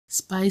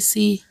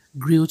Spicy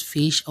grilled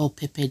fish or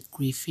peppered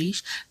grilled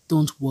fish,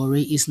 don't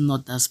worry, it's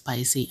not that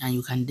spicy, and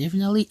you can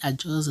definitely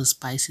adjust the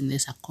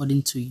spiciness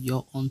according to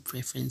your own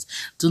preference.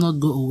 Do not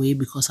go away,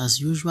 because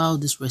as usual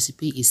this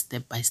recipe is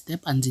step by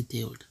step and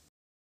detailed.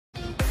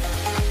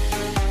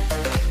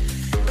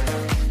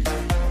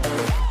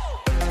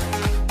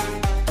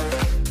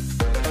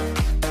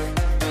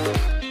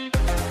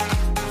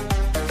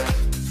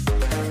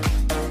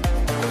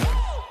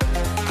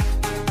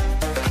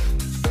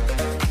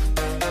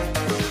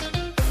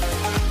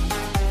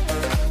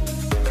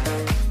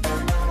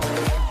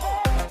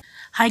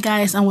 Hi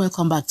guys, and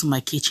welcome back to my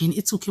kitchen.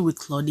 It's okay with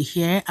Claudie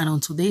here, and on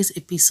today's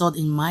episode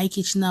in my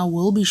kitchen I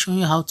will be showing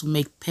you how to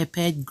make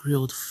peppered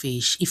grilled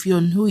fish. If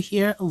you're new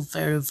here, a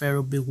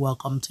very big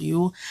welcome to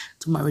you.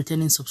 To my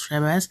returning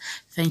subscribers,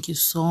 thank you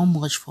so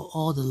much for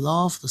all the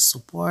love, the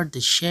support,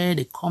 the share,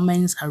 the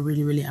comments. I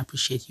really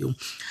appreciate you.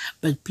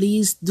 But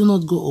please do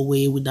not go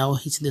away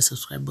without hitting the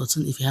subscribe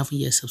button if you haven't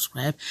yet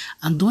subscribed,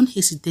 and don't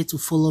hesitate to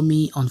follow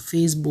me on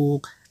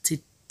Facebook,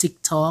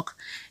 TikTok,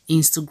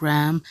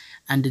 Instagram,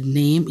 and the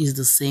name is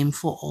the same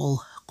for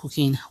all,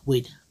 Cooking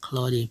with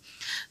Claudie.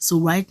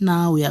 So right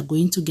now we are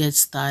going to get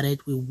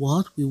started with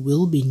what we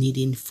will be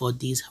needing for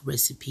this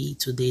recipe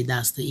today.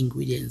 That's the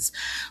ingredients.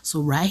 So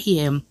right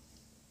here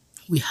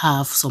we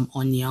have some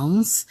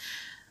onions,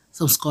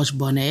 some Scotch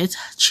bonnet,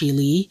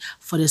 chili.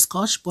 For the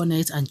Scotch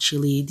bonnet and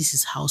chili, this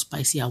is how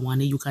spicy I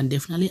want it. You can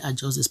definitely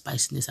adjust the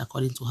spiciness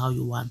according to how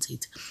you want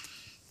it.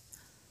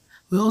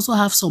 We also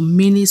have some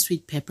mini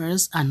sweet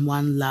peppers and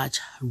one large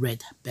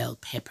red bell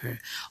pepper.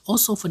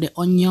 Also for the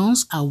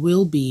onions,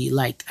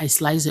 I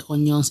slice the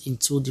onions in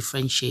two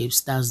different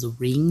shapes. That's the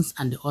rings,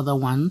 and the other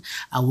one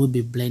I will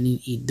be blending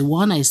it. The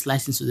one I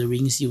sliced into the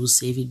rings, you will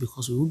save it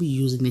because we will be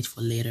using it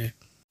for later.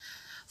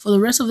 For the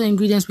rest of the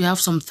ingredients, we have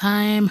some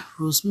thyme,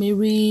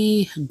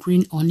 rosemary,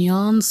 green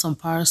onions, some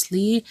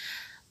parsley,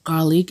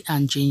 garlic,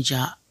 and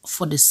ginger.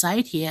 For the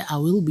side here, I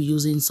will be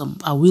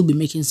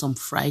making some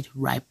fried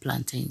ripe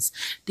plantains.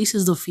 This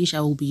is the fish I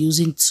will be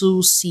using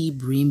to see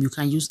bream. You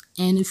can use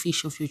any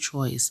fish of your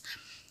choice.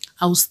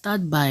 I will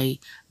start by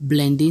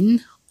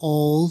blending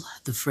all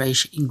the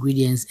fresh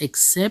ingredients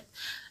except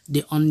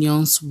the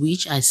onions,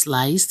 which I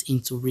sliced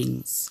into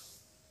rings.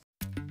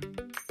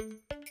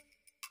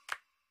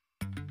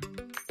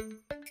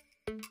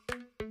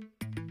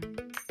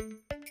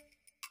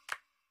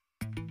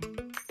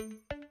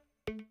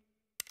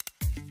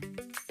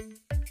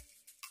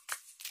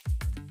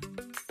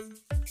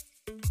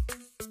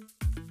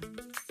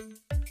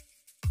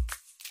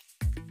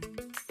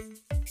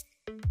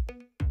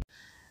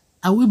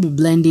 I will be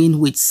blending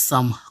with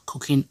some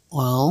cooking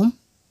oil,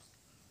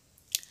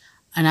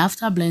 and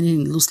after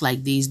blending it looks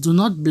like this. Do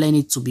not blend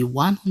it to be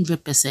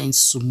 100%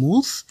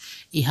 smooth.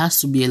 It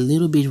has to be a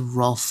little bit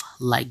rough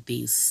like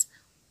this.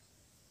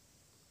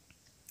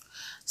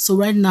 So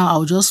right now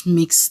I'll just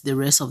mix the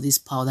rest of these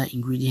powder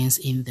ingredients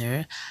in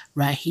there.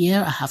 Right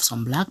here I have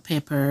some black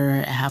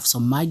pepper, I have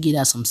some Maggi,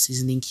 that's some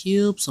seasoning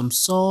cubes, some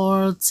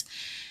salt.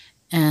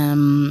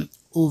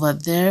 Over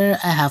there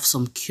I have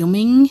some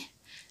cumin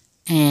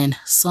and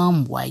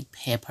some white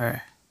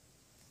pepper.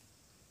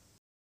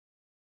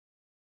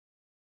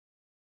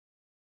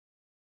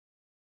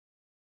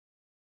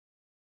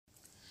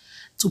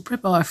 To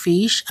prep our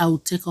fish, I will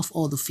take off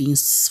all the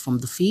fins from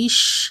the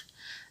fish.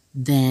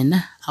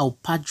 Then I'll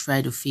pat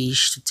dry the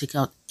fish to take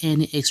out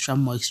any extra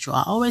moisture.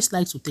 I always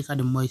like to take out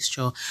the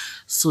moisture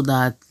so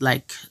that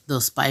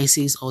the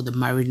spices or the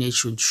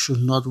marinade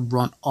should not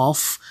run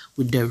off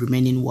with the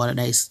remaining water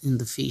that is in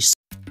the fish.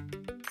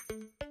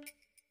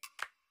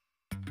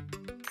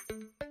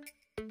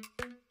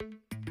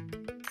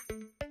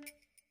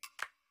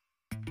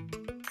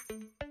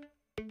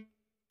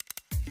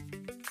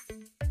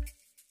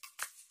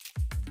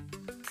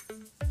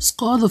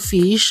 Score the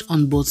fish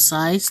on both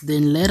sides,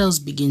 then let us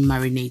begin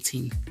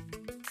marinating.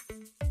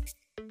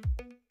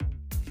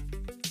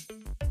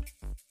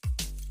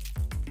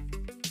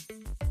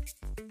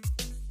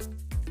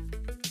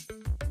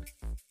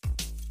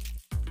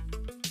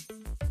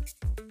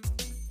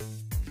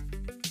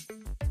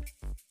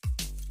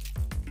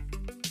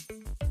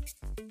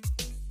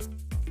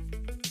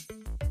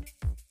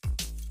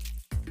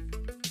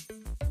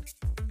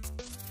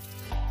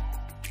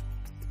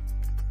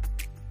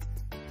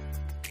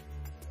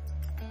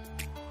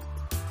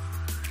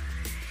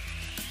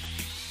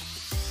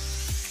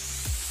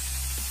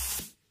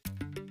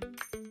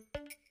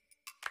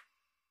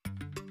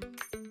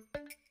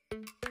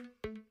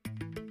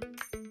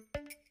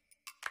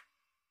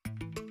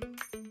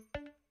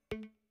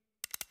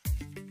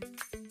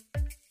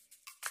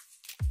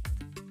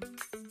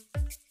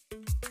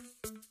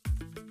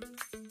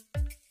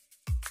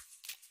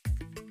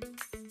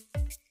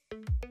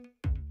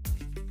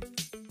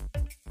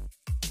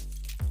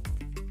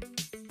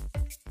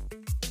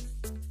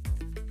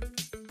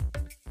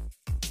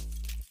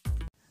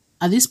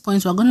 At this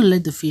point, we're going to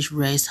let the fish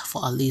rest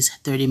for at least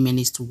 30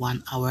 minutes to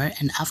 1 hour.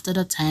 And after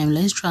that time,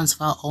 let's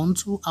transfer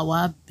onto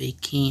our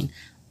baking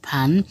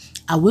pan.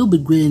 I will be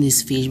grilling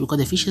this fish because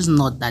the fish is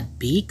not that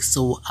big,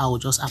 so I will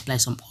just apply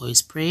some oil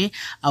spray.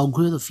 I'll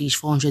grill the fish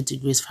 400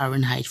 degrees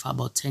Fahrenheit for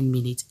about 10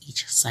 minutes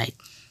each side.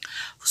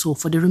 So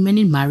for the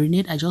remaining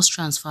marinade, I just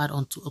transferred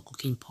onto a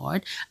cooking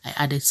pot. I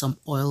added some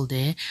oil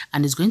there,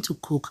 and it's going to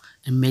cook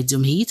in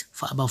medium heat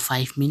for about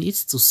 5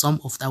 minutes till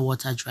some of that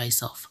water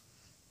dries off.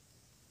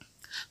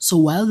 So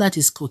while that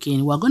is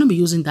cooking, we're going to be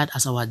using that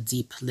as our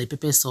dip, the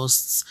pepper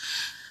sauce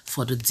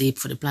for the dip.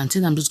 For the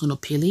plantain, I'm just going to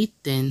peel it,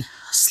 then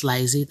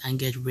slice it and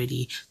get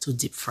ready to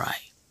deep fry.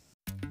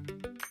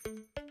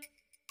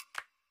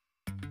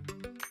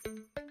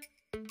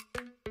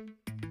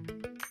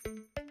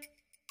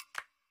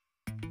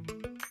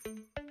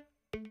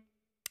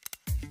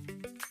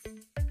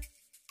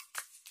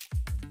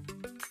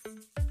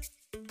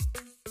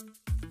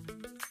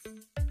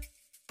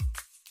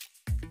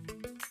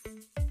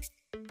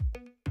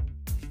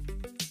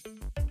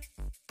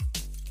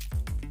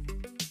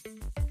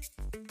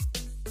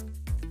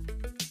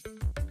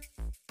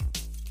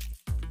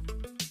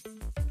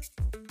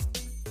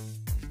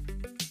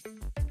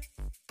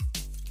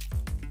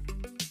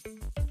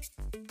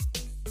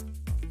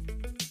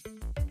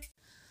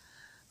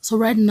 So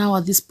right now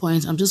at this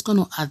point, I'm just going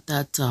to add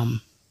that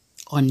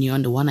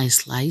onion, the one I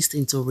sliced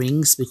into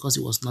rings because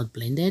it was not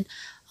blended.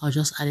 I'll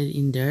just add it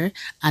in there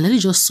and let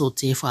it just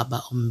saute for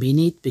about a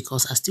minute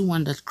because I still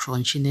want that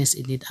crunchiness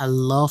in it. I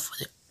love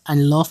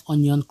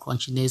onion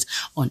crunchiness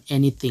on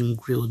anything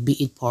grilled, be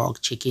it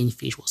pork, chicken,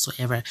 fish,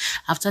 whatsoever.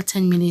 After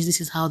 10 minutes,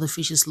 this is how the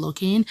fish is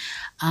looking.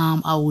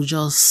 I will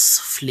just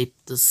flip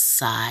the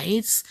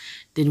sides.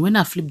 Then when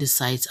I flip the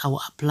sides, I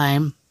will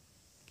apply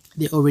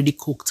the already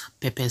cooked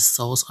pepper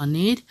sauce on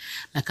it.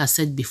 Like I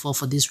said before,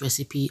 for this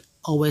recipe,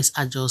 always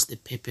adjust the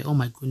pepper. Oh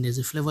my goodness,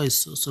 the flavor is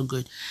so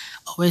good.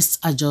 Always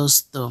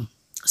adjust the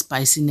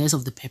spiciness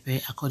of the pepper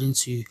according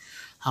to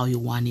how you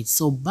want it.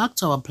 So back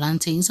to our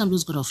plantains, I'm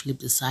just going to flip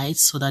the sides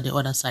so that the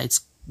other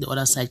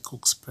side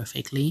cooks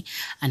perfectly.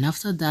 And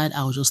after that,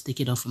 I'll just take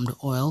it off from the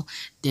oil,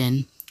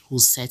 then we'll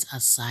set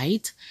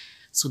aside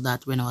so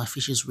that when our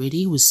fish is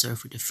ready, we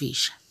serve with the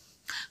fish.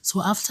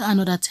 So after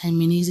another 10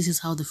 minutes, this is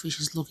how the fish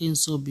is looking.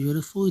 So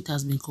beautiful. It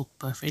has been cooked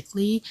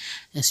perfectly,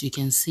 as you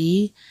can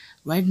see.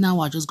 Right now,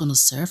 we're just going to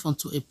serve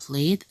onto a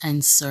plate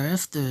and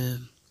serve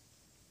the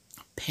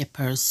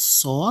pepper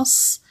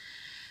sauce.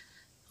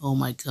 Oh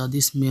my god,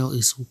 this meal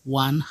is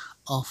one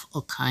of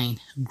a kind.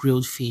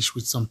 Grilled fish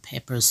with some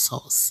pepper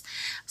sauce.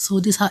 So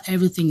this is how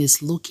everything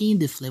is looking.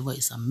 The flavor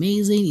is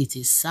amazing. It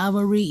is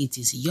savory. It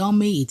is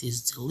yummy. It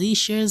is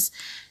delicious.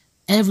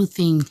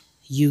 Everything,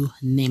 you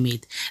name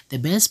it. The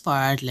best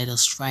part, let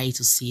us try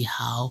to see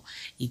how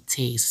it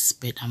tastes,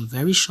 but I'm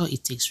very sure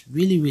it tastes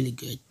really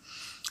good.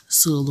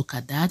 So look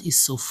at that. It's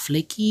so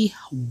flaky,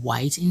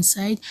 white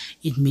inside.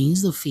 It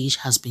means the fish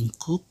has been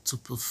cooked to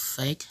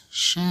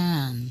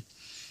perfection.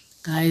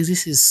 Guys,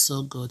 this is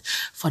so good.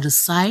 For the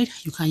side,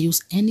 you can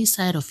use any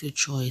side of your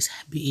choice,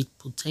 be it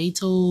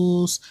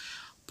potatoes,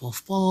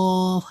 puff,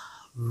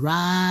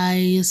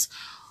 rice,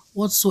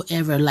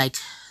 whatsoever. Like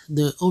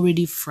the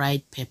already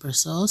fried pepper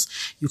sauce,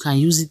 you can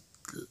use it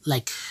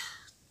like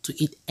to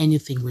eat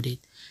anything with it.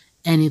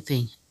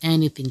 Anything,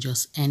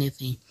 just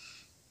anything.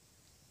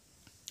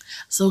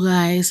 So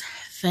guys,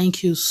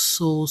 thank you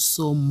so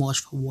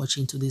much for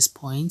watching to this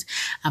point,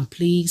 and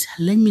please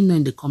let me know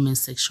in the comment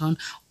section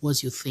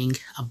what you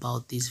think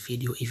about this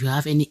video. If you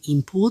have any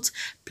input,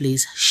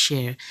 please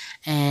share,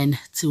 and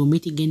till we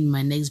meet again in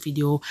my next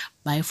video,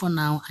 bye for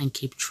now and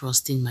keep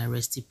trusting my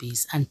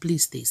recipes, and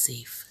please stay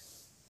safe.